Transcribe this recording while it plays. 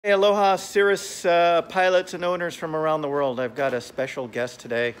Hey, aloha, Cirrus pilots and owners from around the world. I've got a special guest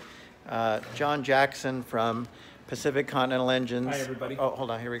today, John Jackson from Pacific Continental Engines. Hi, everybody. Oh, hold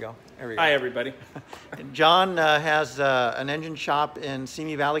on, here we go. Hi, everybody. John has an engine shop in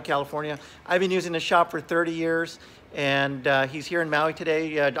Simi Valley, California. I've been using the shop for 30 years, and he's here in Maui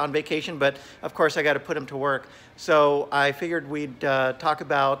today on vacation, but of course I got to put him to work. So I figured we'd talk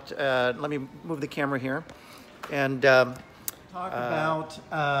about, let me move the camera here, and talk about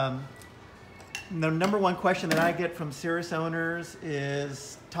the number one question that I get from Cirrus owners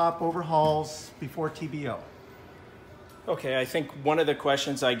is top overhauls before TBO. Okay, I think one of the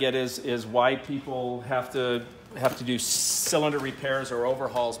questions I get is why people have to do cylinder repairs or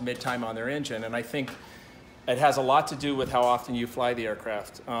overhauls mid-time on their engine, and I think it has a lot to do with how often you fly the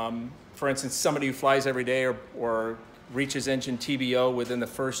aircraft. For instance, somebody who flies every day or reaches engine TBO within the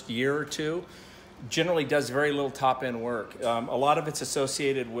first year or two generally does very little top-end work. A lot of it's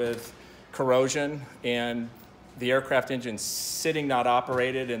associated with corrosion and the aircraft engine sitting not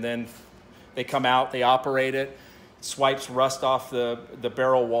operated, and then they come out, they operate it, swipes rust off the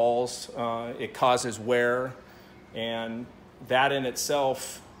barrel walls, it causes wear, and that in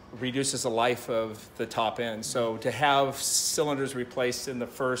itself reduces the life of the top end. So to have cylinders replaced in the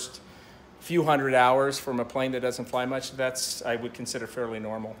first few hundred hours from a plane that doesn't fly much, that's, I would consider, fairly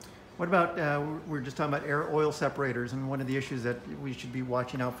normal. What about, we're just talking about air oil separators, and one of the issues that we should be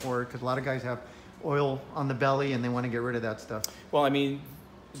watching out for, because a lot of guys have oil on the belly and they want to get rid of that stuff. Well, I mean,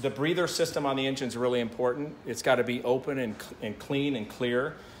 the breather system on the engine is really important. It's got to be open and clean and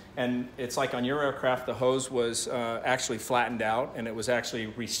clear. And it's like on your aircraft, the hose was actually flattened out, and it was actually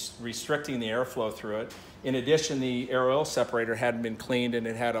restricting the airflow through it. In addition, the air oil separator hadn't been cleaned, and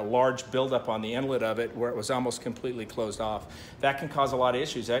it had a large buildup on the inlet of it where it was almost completely closed off. That can cause a lot of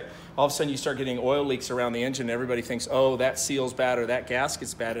issues. All of a sudden, you start getting oil leaks around the engine. Everybody thinks, oh, that seal's bad or that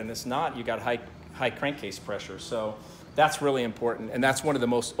gasket's bad, and it's not. You got high crankcase pressure. So that's really important, and that's one of the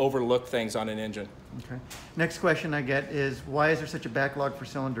most overlooked things on an engine. Okay. Next question I get is, why is there such a backlog for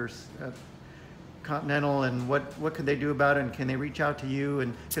cylinders at Continental, and what could they do about it, and can they reach out to you?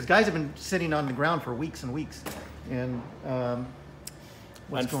 And because guys have been sitting on the ground for weeks and weeks, and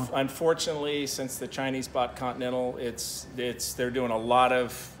unfortunately, since the Chinese bought Continental, they're doing a lot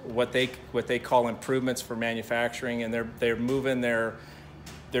of what they call improvements for manufacturing, and they're moving their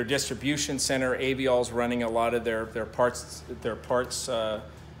distribution center. Avial's running a lot of their parts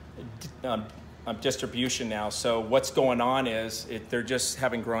distribution now. So what's going on is they're just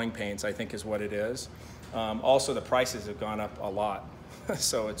having growing pains, I think is what it is. Also, the prices have gone up a lot,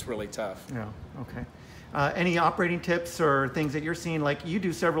 so it's really tough. Yeah, okay. Any operating tips or things that you're seeing? Like, you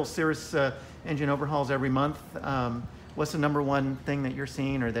do several Cirrus engine overhauls every month. What's the number one thing that you're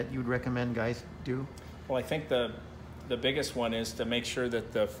seeing or that you would recommend guys do? Well, I think the biggest one is to make sure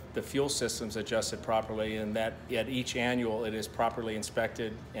that the fuel system's adjusted properly, and that at each annual it is properly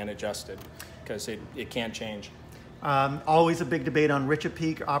inspected and adjusted, because it can change. Always a big debate on rich at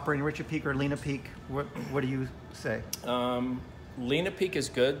peak, operating rich at peak or lean at peak. What do you say? Lean at peak is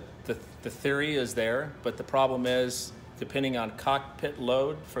good. The theory is there, but the problem is, depending on cockpit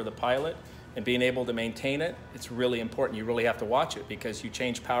load for the pilot and being able to maintain it, it's really important. You really have to watch it, because you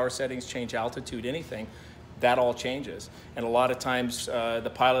change power settings, change altitude, anything, that all changes. And a lot of times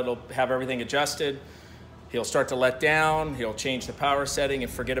the pilot will have everything adjusted, he'll start to let down, he'll change the power setting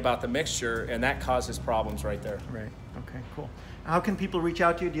and forget about the mixture, and that causes problems right there. Right, okay, cool. How can people reach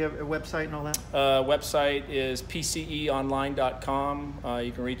out to you? Do you have a website and all that? Website is pceonline.com.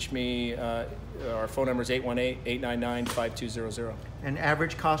 You can reach me, our phone number is 818-899-5200. And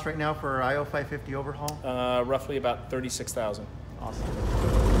average cost right now for IO 550 overhaul? Roughly about $36,000. Awesome.